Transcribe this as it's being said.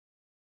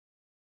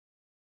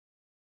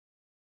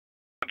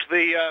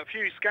The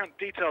few scant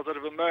details that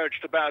have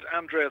emerged about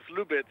Andreas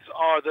Lubitz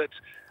are that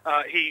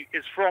he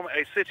is from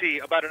a city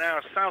about an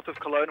hour south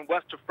of Cologne and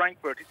west of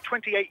Frankfurt. He's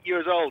 28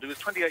 years old. He was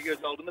 28 years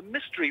old, and the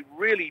mystery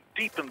really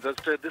deepens as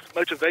to this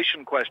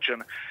motivation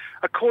question.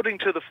 According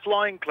to the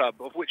flying club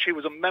of which he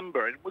was a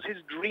member, it was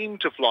his dream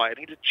to fly, and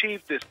he'd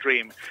achieved this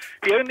dream.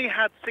 He only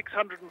had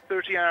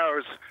 630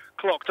 hours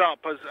clocked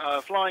up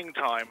as flying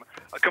time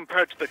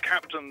compared to the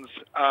captain's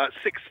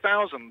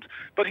 6,000,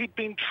 but he'd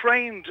been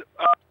trained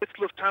with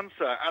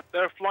Lufthansa at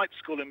their flight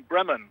school in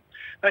Bremen.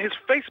 Now, his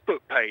Facebook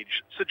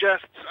page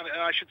suggests, and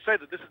I should say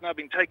that this has now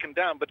been taken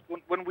down, but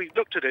when we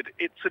looked at it,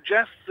 it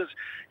suggests that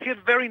he had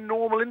very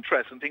normal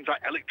interests in things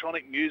like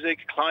electronic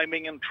music,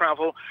 climbing and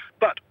travel.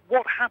 But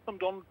what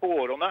happened on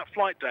board, on that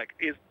flight deck,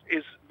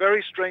 is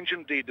very strange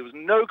indeed. There was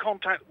no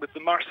contact with the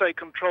Marseille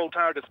control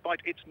tower,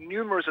 despite its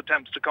numerous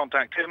attempts to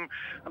contact him.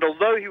 And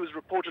although he was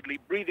reportedly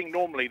breathing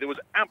normally, there was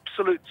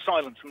absolute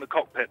silence in the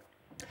cockpit.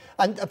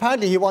 And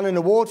apparently he won an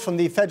award from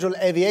the Federal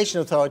Aviation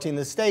Authority in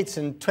the States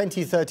in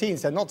 2013,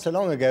 so not so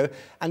long ago.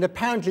 And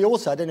apparently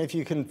also, I don't know if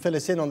you can fill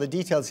us in on the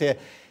details here,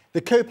 the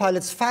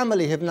co-pilot's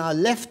family have now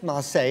left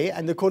Marseille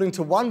and, according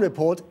to one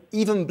report,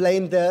 even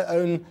blamed their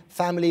own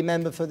family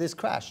member for this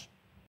crash.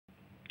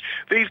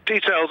 These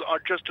details are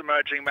just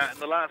emerging, Matt, in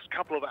the last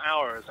couple of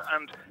hours,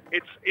 and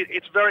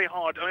it's very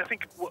hard. I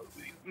think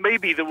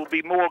maybe there will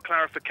be more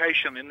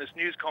clarification in this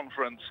news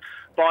conference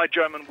by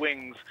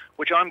Germanwings,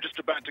 which I'm just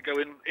about to go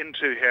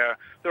into here.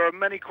 There are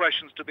many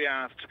questions to be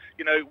asked.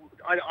 You know,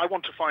 I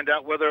want to find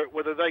out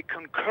whether they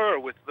concur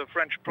with the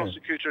French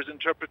prosecutors'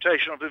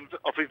 interpretation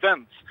of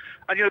events.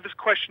 And you know, this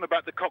question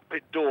about the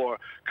cockpit door,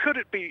 could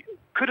it be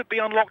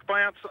unlocked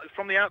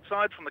from the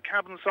outside, from the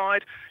cabin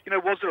side? You know,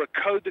 was there a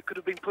code that could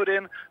have been put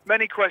in?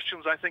 Many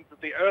questions I think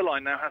that the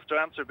airline now has to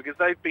answer because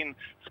they've been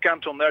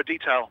scant on their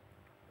detail.